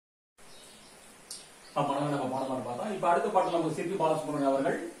மாணவன் நம்ம பாடம் பார்த்தோம். இப்ப அடுத்த பாட்டில் நம்ம சிபி பாலசுப்ரமணியம்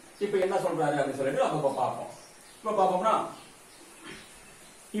அவர்கள் இப்ப என்ன சொல்றாரு அப்படின்னு சொல்லிட்டு நம்ம பார்ப்போம். இப்ப பார்ப்போம்னா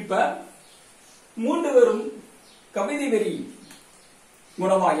இப்ப மூன்று பேரும் கவிதை வெறி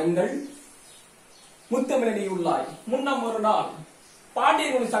குணமா எங்கள் முத்தமிழனி உள்ளாய் முன்னம் ஒரு நாள்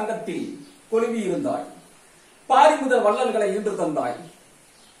பாண்டியர்கள் சங்கத்தில் கொலுவி இருந்தாய் பாரி முதல் வள்ளல்களை ஈன்று தந்தாய்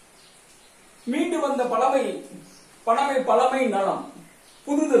மீண்டு வந்த பழமை நலம்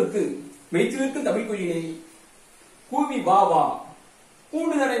புதுதற்கு வைத்திருக்கும் தமிழ் கொயிலே கூவி வா வா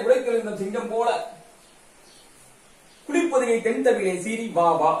கூண்டுதனை உடைக்கெழுந்த சிங்கம் போல குளிப்பதிகை தென்தவிலே சீரி வா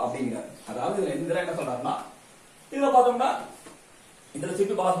வா அப்படிங்கிறார். அதாவது இதுல என்ன சொல்றாருன்னா, இதுல பார்த்தோம்னா இதுல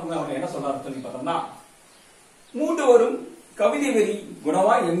சிட்டு பாலசுப்ரமணியம் அவங்க என்ன சொல்றாரு சொல்லி பார்த்தோம்னா, மூன்று வரும் கவிதை வெறி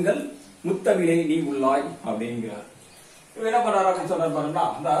குணவா எங்கள் முத்தமிழே நீ உள்ளாய் அப்படிங்கிறார். இவ என்ன பண்றாரு அப்படின்னு சொல்றாரு பாருன்னா,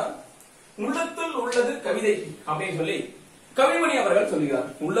 அந்த உள்ளத்தில் உள்ளது கவிதை அப்படின்னு சொல்லி கவிமணி அவர்கள் சொல்லுகிறார்.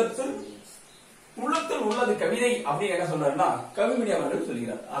 உள்ளத்தில் உள்ளது கவிதை அப்படின்னு என்ன சொல்றாருன்னா கவிமணி அவர்கள்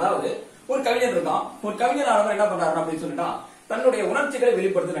சொல்லுகிறார். அதாவது ஒரு கவிஞர் இருக்கான், ஒரு கவிஞர் என்ன பண்றாரு அப்படின்னு சொல்லிட்டா தன்னுடைய உணர்ச்சிகளை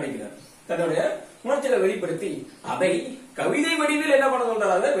வெளிப்படுத்த நினைக்கிறார். தன்னுடைய உணர்ச்சிகளை வெளிப்படுத்தி அதை கவிதை வடிவில் என்ன பண்ண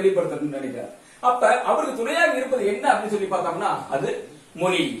சொல்றாரு வெளிப்படுத்த நினைக்கிறார். அப்ப அவருக்கு துணையாக இருப்பது என்ன அப்படின்னு சொல்லி பார்த்தோம்னா அது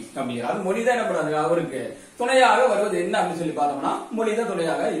மொழி அப்படிங்கிற அது மொழிதான் என்ன பண்றாரு அவருக்கு துணையாக வருவது என்ன அப்படின்னு சொல்லி பார்த்தோம்னா மொழிதான்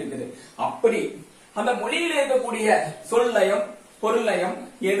துணையாக இருக்குது. அப்படி அந்த மொழியில் இருக்கக்கூடிய சொல்லயம் பொருளயம்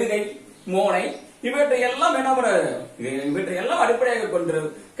எதுகை மோனை இவற்றையெல்லாம் என்ன பண்றாரு இவற்றையெல்லாம் அடிப்படையாக கொண்டு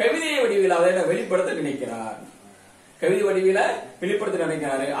கவிதை வடிவில் அதை வெளிப்படுத்த நினைக்கிறார். கவிதை வடிவில வெளிப்படுத்த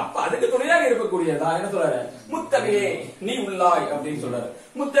நினைக்கிறாரு. அப்ப அதுக்கு துணையாக இருக்கக்கூடியதா என்ன சொல்றாரு முத்தமிழே நீ உள்ளாய் அப்படின்னு சொல்றாரு.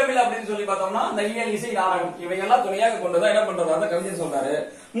 முத்தமிழ் அப்படின்னு சொல்லி பார்த்தோம்னா இந்த இயல் இசை நாடகம் இவையெல்லாம் துணையாக கொண்டுதான் என்ன பண்றாரு அந்த கவிஞர் சொல்றாரு.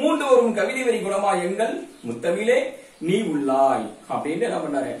 மூன்று வரும் கவிதை வரி குணமா எங்கள் முத்தமிழே நீ உள்ளாய் அப்படின்னு என்ன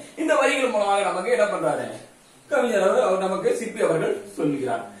பண்றாரு இந்த வரிகள் மூலமாக நமக்கு என்ன பண்றாரு கவிஞர் அவர் நமக்கு சிற்பி அவர்கள்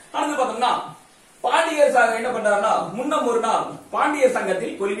சொல்லுகிறார். அடுத்து பார்த்தோம்னா பாண்டியர் என்ன பண்றாருன்னா முன்னம் ஒரு நாள் பாண்டியர்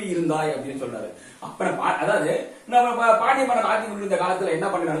சங்கத்தில் கொலுவி இருந்தாய் அப்படின்னு சொல்றாரு. அப்ப அதாவது நம்ம பாண்டிய மன்னன் ஆட்சி கொண்டிருந்த காலத்துல என்ன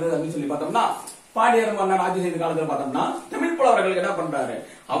பண்ண நடந்தது அப்படின்னு சொல்லி பார்த்தோம்னா பாண்டியர் மன்னன் ஆட்சி செய்த காலத்துல பார்த்தோம்னா தமிழ் புலவர்களுக்கு என்ன பண்றாரு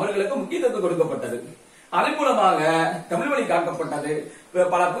அவர்களுக்கு முக்கியத்துவம் கொடுக்கப்பட்டது. அதன் மூலமாக தமிழ் மொழி காக்கப்பட்டது.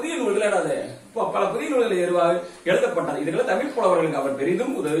 பல புதிய நூல்கள் எழுதப்பட்டது. இதுகளை தமிழ் புலவர்களுக்கு அவர்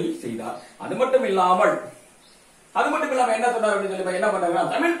பெரிதும் உதவி செய்தார். அது மட்டும் இல்லாம என்ன சொன்னார் அப்படின்னு சொல்லி என்ன பண்ணாங்க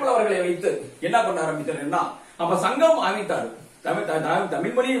தமிழ் புலவர்களை வைத்து என்ன பண்ண ஆரம்பிச்சாருன்னா அப்ப சங்கம் அமைத்தார்.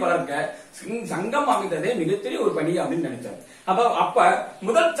 தமிழ் மொழியை வளர்க்க சங்கம் அமைத்ததே மிகப்பெரிய ஒரு பணி அப்படின்னு நினைச்சார். அப்ப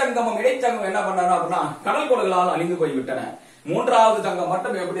முதல் சங்கமும் இடைச்சங்கம் என்ன பண்ணாரு அப்படின்னா கடல் கொள்களால் அழிந்து போய்விட்டன. மூன்றாவது சங்கம்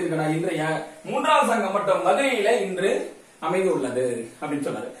மட்டும் எப்படி இருக்குன்னா இன்றைய மூன்றாவது சங்கம் மட்டும் மதுரையில இன்று அமைந்து உள்ளது அப்படின்னு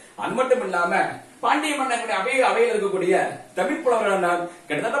சொன்னாரு. அது மட்டும் இல்லாம பாண்டிய மன்னனுடைய அவையில் இருக்கக்கூடிய தமிழ் புலவர்கள்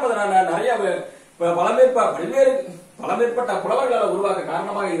கிட்டத்தட்ட நிறைய பலமேற்பட்ட புலவர்களால் உருவாக்க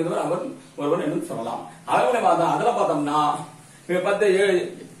காரணமாக இருந்தவர் அவர் ஒருவர் என்று சொல்லலாம். அதுல பார்த்தோம்னா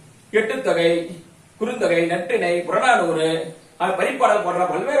 8 தொகை குறுந்தொகை நற்றிணை புறநானூறு பரிப்பாடல் போன்ற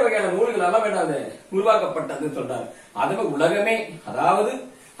பல்வேறு வகையான நூல்கள் எல்லாம் வேண்டாது உருவாக்கப்பட்டது சொல்றாரு. அதுவே உலகமே அதாவது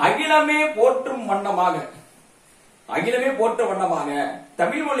அகிலமே போற்றும் வண்ணமாக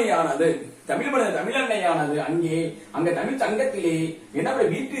தமிழ் மொழியானது தமிழன்னையானது அங்க தமிழ் சங்கத்திலே என்ன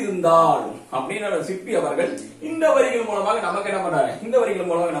வீட்டு இருந்தால் அப்படின்னு சிற்பி அவர்கள் இந்த வரிகள் மூலமாக நமக்கு என்ன பண்றாரு இந்த வரிகள்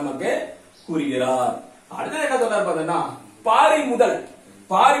மூலமாக நமக்கு கூறுகிறார். அடுத்தது என்ன சொல்றாரு பார்த்தீங்கன்னா பாரி முதல்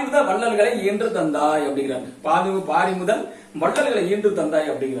வள்ளல்களை ஈன்று தந்தாய் அப்படிங்கிறார். பாரி முதல் வள்ளல்களை ஈன்று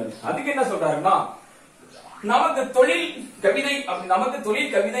தந்தாய் அப்படிங்கிறார். அதுக்கு என்ன சொல்றாருன்னா நமக்கு தொழில்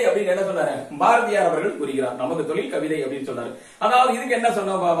கவிதை அப்படின்னு என்ன சொல்றாரு பாரதியார் அவர்கள் கூறுகிறார். நமக்கு தொழில் கவிதை அப்படின்னு சொல்றாரு. அதாவது இதுக்கு என்ன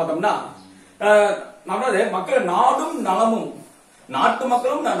சொன்ன பார்த்தோம்னா நமது மக்கள் நாடும் நலமும் நாட்டு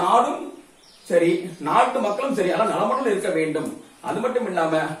மக்களும் சரி ஆனால் நலமுடன் இருக்க வேண்டும். அது மட்டும்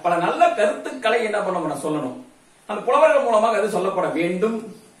இல்லாம பல நல்ல கருத்துக்களை என்ன பண்ண சொல்லணும். அந்த புலவர்கள் மூலமாக அது சொல்லப்பட வேண்டும்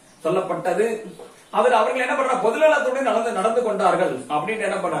சொல்லப்பட்டது. அதுல அவர்கள் என்ன பண்ற பொதுநலத்துடன் நடந்து கொண்டார்கள் அப்படின்னு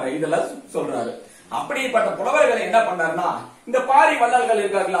என்ன பண்ணாரு இதுல சொல்றாரு. அப்படிப்பட்ட புலவர்களை என்ன பண்ணாருன்னா இந்த பாரி வள்ளல்கள்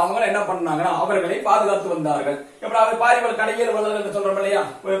இருக்கார்கள் அவங்க என்ன பண்ணாங்கன்னா அவர்களை பாதுகாத்து வந்தார்கள். எப்படி பாரி கடையில் வள்ளல்கள் சொல்றோம் இல்லையா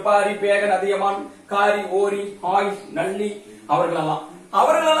பாரி பேகன் அதியமான் காரி ஓரி ஆய் நள்ளி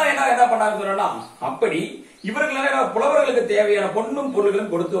அவர்களெல்லாம் என்ன பண்ணாங்க சொன்னா அப்படி இவர்கள் புலவர்களுக்கு தேவையான பொன்னும்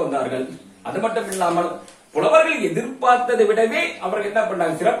பொருள்களும் கொடுத்து வந்தார்கள். அது மட்டும் இல்லாமல் புலவர்கள் எதிர்பார்த்ததை விடவே அவர்கள் என்ன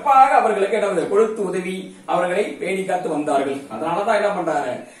பண்ணாங்க சிறப்பாக அவர்களுக்கு என்ன கொடுத்து உதவி அவர்களை பேணி காத்து வந்தார்கள். அதனாலதான் என்ன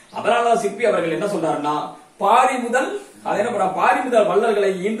பண்றாரு அதனாலதான் சிற்பி அவர்கள் என்ன சொல்றாருன்னா பாரி முதல்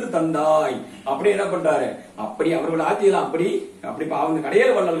வள்ளல்களை ஈன்று தந்தாய் அப்படி என்ன பண்றாரு அப்படி அவர்கள் ஆட்சியெல்லாம் அப்படி அவங்க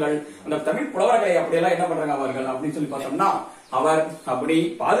கடையல் வள்ளல்கள் அந்த தமிழ் புலவர்களை அப்படியெல்லாம் என்ன பண்றாங்க அவர்கள் அப்படின்னு சொல்லி பார்த்தோம்னா அவர் அப்படி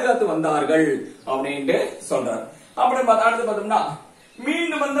பாதுகாத்து வந்தார்கள் அப்படின்ட்டு சொல்றாரு. அப்படி அடுத்து பார்த்தோம்னா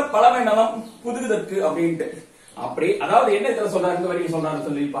மீண்டும் வந்த பழமை நலம் புதுகுதற்கு அப்படின்ட்டு. அப்படி அதாவது என்ன இதுல சொல்றாரு, இந்த வரைக்கும் சொல்றாரு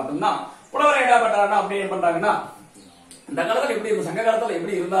சொல்லி பார்த்தோம்னா, புலவர் என்ன பண்றாருன்னா அப்படி என்ன பண்றாங்கன்னா, இந்த காலத்துல எப்படி சங்க காலத்துல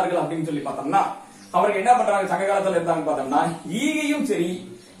எப்படி இருந்தார்கள் அப்படின்னு சொல்லி பார்த்தோம்னா, அவருக்கு என்ன பண்றாங்க சங்க காலத்துல இருந்தாங்க பார்த்தோம்னா, ஈகையும் சரி,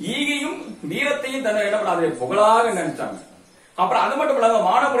 ஈகையும் வீரத்தையும் தன்னை என்ன பண்ணாது புகழாக நினைச்சாங்க. அப்புறம் அது மட்டும் இல்லாம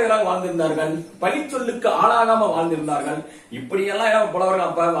மானமுறைகளாக வாழ்ந்திருந்தார்கள், பழிச்சொல்லுக்கு ஆளாகாம வாழ்ந்திருந்தார்கள். இப்படியெல்லாம் புலவர்கள்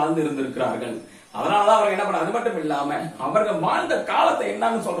அப்ப வாழ்ந்து இருந்திருக்கிறார்கள். அதனாலதான் அவர்கள் என்ன பண்ண, அது மட்டும் இல்லாம அவர்கள் வாழ்ந்த காலத்தை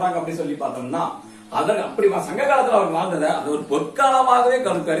என்னன்னு சொல்றாங்க அப்படின்னு சொல்லி பார்த்தோம்னா, அதற்கு அப்படி சங்க காலத்துல அவர் வாழ்ந்ததை அது ஒரு பொற்காலமாகவே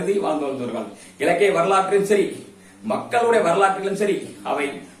கருதி வாழ்ந்து வந்தார்கள். இலக்கிய வரலாற்றிலும் சரி, மக்களுடைய வரலாற்றிலும் சரி, அவை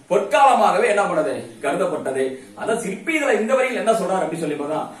பொற்காலமாகவே என்ன பண்ணது கருதப்பட்டது. அதான் சிற்பி இதுல இந்த வரையில் என்ன சொல்றாரு அப்படின்னு சொல்லி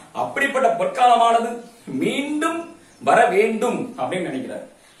பார்த்தா, அப்படிப்பட்ட பொற்காலமானது மீண்டும் வர வேண்டும் அப்படின்னு நினைக்கிறார்.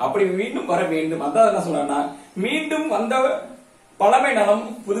 அப்படி மீண்டும் வர வேண்டும், அதான் என்ன சொல்றாருன்னா, மீண்டும் வந்த பழமை நலம்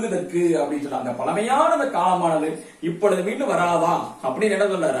புதுகுதற்கு அப்படின்னு சொல்றாங்க. அந்த பழமையான காலமானது இப்பொழுது மீண்டும் வராதா அப்படின்னு என்ன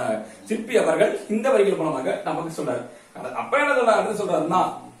சொல்றாரு சிற்பி அவர்கள் இந்த வரிகள் மூலமாக நமக்கு சொல்றாரு. அப்ப என்ன சொல்றாரு சொல்றாருன்னா,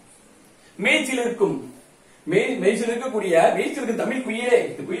 மேய்ச்சில் இருக்கும் தமிழ் குயிலே,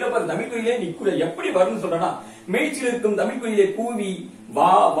 தமிழ் குயிலே நிக்குல எப்படி வரும்னு சொல்றா, மேய்ச்சில் இருக்கும் தமிழ் குயிலே கூவி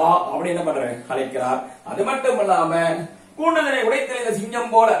வா வா அப்படி என்ன பண்ற அழைக்கிறார். அது மட்டும் இல்லாம கூண்டுதனை உடைத்தெளிந்த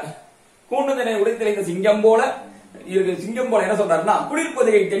சிங்கம் போல என்ன சொல்றாருன்னா,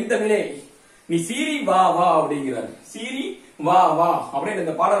 குளிர்பதிகை தென்தமிழே நீ சீரி வா வா அப்படிங்கிறார். சீரி வா வா அப்படின்னு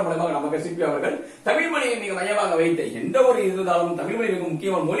இந்த பாடல் மூலமாக நமக்கு சிற்பி அவர்கள் தமிழ் மொழியை மிக மையமாக வைத்து எந்த ஒரு இருந்தாலும் தமிழ் மொழி மிக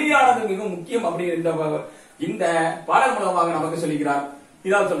முக்கியம், மொழியானது மிக முக்கியம் அப்படிங்கிற இந்த பாடல் மூலமாக நமக்கு சொல்லுகிறார்.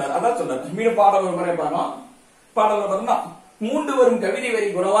 இதான் சொன்னார், அதான் சொன்னார். மீண்டும் பாடல் ஒரு முறை பாருங்க. மூண்டு வரும் கவிதை வரி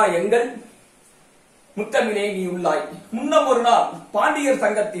குணவா எங்கள் முத்தமிழே நீ உள்ளாய், முன்னம் ஒரு நாள் பாண்டியர்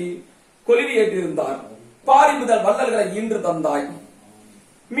சங்கத்தில் கொலுவி ஏற்றிருந்தார், பாரி முதல் வள்ளல்களை ஈன்று தந்தாய்,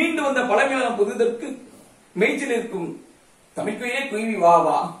 மீண்டு வந்த பழமையான புதுதற்கு மெய்ச்சில் இருக்கும் தமிழ்குயிலே குயிவி வா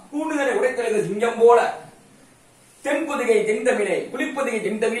வா, கூண்டுதலை உடைத்தெளிந்த சிங்கம் போல தென்பொதிகை தென்தமிழே குளிர்பொதிகை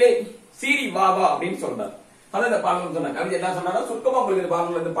தென்தமிழே சீரி வா வா அப்படின்னு சொல்றார். அதான் இந்த பாடல் சொன்ன கவிதை என்ன சொன்னா சுருக்கமா உங்களுக்கு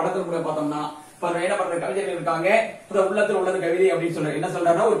பாடல் இந்த படத்துல கூட பார்த்தோம்னா என்ன பண்ற கவிஞர்கள் இருக்காங்க, உள்ளத்தில் உள்ளது கவிதை அப்படின்னு சொல்ற என்ன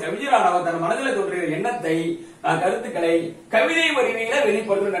சொல்றாருன்னா, ஒரு கவிஞரானவர் தன் மனதில் தோன்றிய எண்ணத்தை கருத்துக்களை கவிதை வடிவில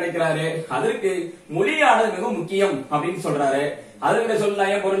வெளிப்படுத்த நினைக்கிறாரு. அதற்கு மொழியானது மிக முக்கியம் அப்படின்னு சொல்றாரு. அதுல சொல்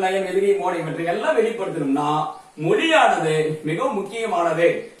நயம், பொருள் நயம், எதிரி மோனை இவற்றை எல்லாம் வெளிப்படுத்தணும்னா மொழியானது மிகவும் முக்கியமானது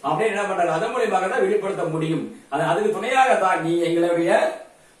அப்படின்னு என்ன பண்றாரு, அதன் மூலியமாக தான் வெளிப்படுத்த முடியும். அதுக்கு துணையாக தான் நீ எங்களுடைய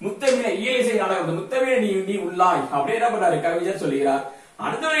முத்தமிழை இயலிசை நாடகம் முத்தமிழை நீ உள்ளாய் அப்படின்னு என்ன பண்றாரு கவிஞர் சொல்லுகிறார்.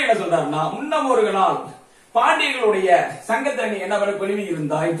 அடுத்தவரை என்ன சொல்றாருன்னா, முன்னம் ஒரு நாள் பாண்டியர்களுடைய சங்கத்தினை என்ன பண்ண கொலுவி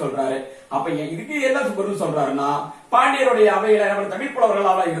இருந்தாய் சொல்றாரு. அப்ப இதுக்கு என்ன பொருள் சொல்றாருன்னா, பாண்டியருடைய அவையில தமிழ்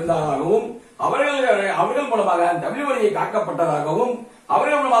புலவர்களாக இருந்ததாகவும் அவர்கள் மூலமாக தமிழ் மொழியை காக்கப்பட்டதாகவும்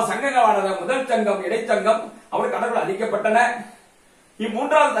அவர்கள் மூலமாக சங்கங்களானது முதல் சங்கம், இடைச்சங்கம் அவருக்கு கடற்கரை அளிக்கப்பட்டன.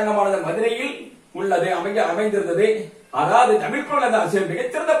 இம்மூன்றாவது சங்கமானது மதுரையில் உள்ளது அமைந்திருந்தது. அதாவது தமிழ் புலவர்கள்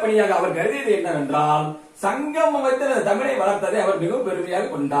மிகச்சிறந்த பணியாக அவர் கருதியது என்னவென்றால், சங்கம் அமைத்து தமிழை வளர்த்ததை அவர் மிகவும்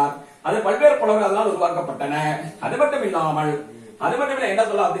பெருமையாக கொண்டார். அது பல்வேறு புலவர்களால் உருவாக்கப்பட்டன. அது மட்டும் இல்லாமல் என்ன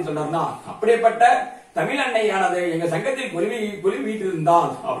சொல்ல அப்படின்னு சொல்றாருன்னா, அப்படிப்பட்ட தமிழ் அன்னையானது எங்க சங்கத்தில் கொலுவி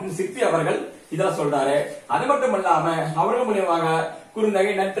வீட்டிருந்தால் அப்படின்னு சிற்பி அவர்கள் இதெல்லாம் சொல்றாரு. அது மட்டும் இல்லாம அவர்கள் மூலியமாக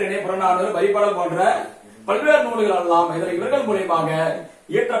குறுந்தகை, நற்றிணை, புறநானூறு, வரிபாடல் போன்ற பல்வேறு நூல்கள் எல்லாம் இவர்கள் மூலியமாக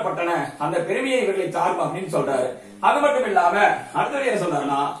இயற்றப்பட்டன. அந்த பெருமையை இவர்களை சார்பு அப்படின்னு சொல்றாரு. அது மட்டும் இல்லாம அடுத்த என்ன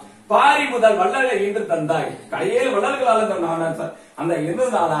சொல்றாருன்னா, பாரி முதல் வள்ளல்களை ஈன்று தந்தாய், கடையில் வள்ளல்களால் அந்த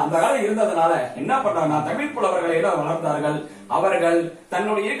இருந்ததுனால அந்த காலம் இருந்ததுனால என்ன பண்றாங்கன்னா, தமிழ் புலவர்களை வளர்ந்தார்கள். அவர்கள்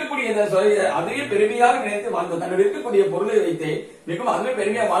தன்னுடைய இருக்கக்கூடிய அதையே பெருமையாக நினைத்து வாழ்ந்து தன்னுடைய இருக்கக்கூடிய பொருளை வைத்து மிகவும் அதுவே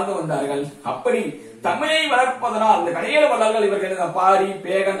பெருமையாக வாழ்ந்து வந்தார்கள். அப்படி தமிழை வளர்ப்பதனால் அந்த கடையில வள்ளல்கள் இவர்கள் பாரி,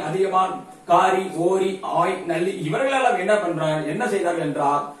 பேகன், அதிகமான், காரி, ஓரி, ஆய், நல்லி இவர்களெல்லாம் என்ன செய்தார்கள்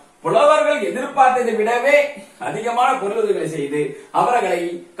என்றால், புலவர்கள் எதிர்பார்த்ததை விடவே அதிகமான பொருளுதவிகளை செய்து அவர்களை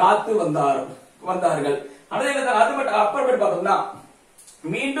காத்து வந்தார்கள். அப்புறமேட்டு பார்த்தோம்னா,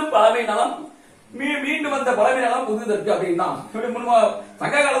 மீண்டும் பழமை நலம் மீண்டும் வந்த பழமை நலம் புதுதற்கு அப்படின்னா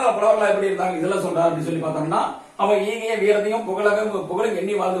சங்க காலத்துல புலவர்கள் எப்படி இருந்தாங்க இதெல்லாம் சொல்றாரு அப்படின்னு சொல்லி பார்த்தோம்னா, அவங்க ஈகைய வீரத்தையும் புகழும்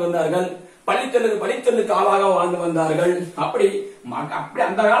எண்ணி வாழ்ந்து வந்தார்கள். பழிச்சொல்லுக்கு ஆளாக வாழ்ந்து வந்தார்கள். அப்படி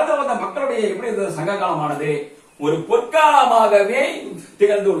அந்த காலத்துல வந்த மக்களுடைய எப்படி இருந்தது சங்க காலமானது ஒரு பொற்காலமாகவே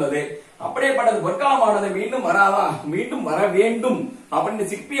திகழ்ந்து உள்ளது. அப்படியேப்பட்ட பொற்காலமானது மீண்டும் வராதா, மீண்டும் வர வேண்டும் அப்படின்னு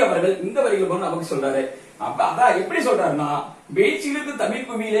சிற்பி அவர்கள் இந்த வரிகள் நமக்கு சொல்றாரு. அப்ப அதான் எப்படி சொல்றாருன்னா, பேச்சிலுக்கு தமிழ்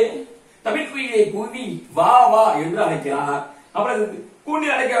குயிலே கூவி வா வா என்று அழைக்கிறார். அப்புறம் கூண்டி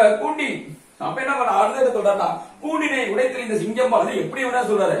அப்ப என்ன பண்ண அடுத்த சொல்றாருன்னா, கூண்டினை உடைத்தெறிந்த சிங்கம் போல எப்படி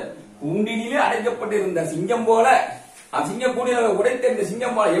சொல்றாரு, கூண்டினிலே அடைக்கப்பட்டிருந்த சிங்கம் போல சிங்கம் கூண்டில உடைத்தெறிந்த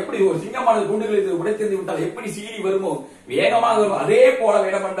சிங்கம்பால் எப்படி ஒரு சிங்கமானது கூண்டுகளில் உடைத்தெறிந்து விட்டால் எப்படி சீறி வருமோ வேகமாக வரும், அதே போல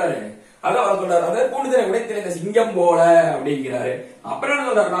என்ன பண்றாரு, அதான் சொல்றாரு, அதை கூண்டுதலை உடைத்தெறிந்த சிங்கம் போல அப்படிங்கிறாரு. அப்புறம் என்ன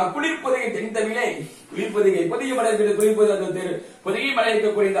சொல்றாரு, நான் குளிர்பொதிகை தென் தமிழை, குளிர்பொதிகை பொதிகை மலை குளிர்பொதி பொதிகை மலை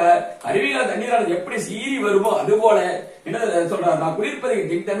இருக்கக்கூடிய அருவியில தண்ணீரால் எப்படி சீறி வருமோ அது போல என்ன சொல்றாரு, நான் குளிர்பொதிகை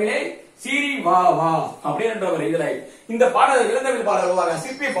தென் தமிழை சீரி வா வா அப்படின்றவர் இதுல இந்த பாடல் இளந்தமிழ் பாடல்களாக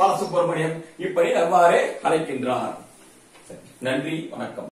சிற்பி பாலசுப்ரமணியம் இப்படி அவ்வாறு அழைக்கின்றார். நன்றி, வணக்கம்.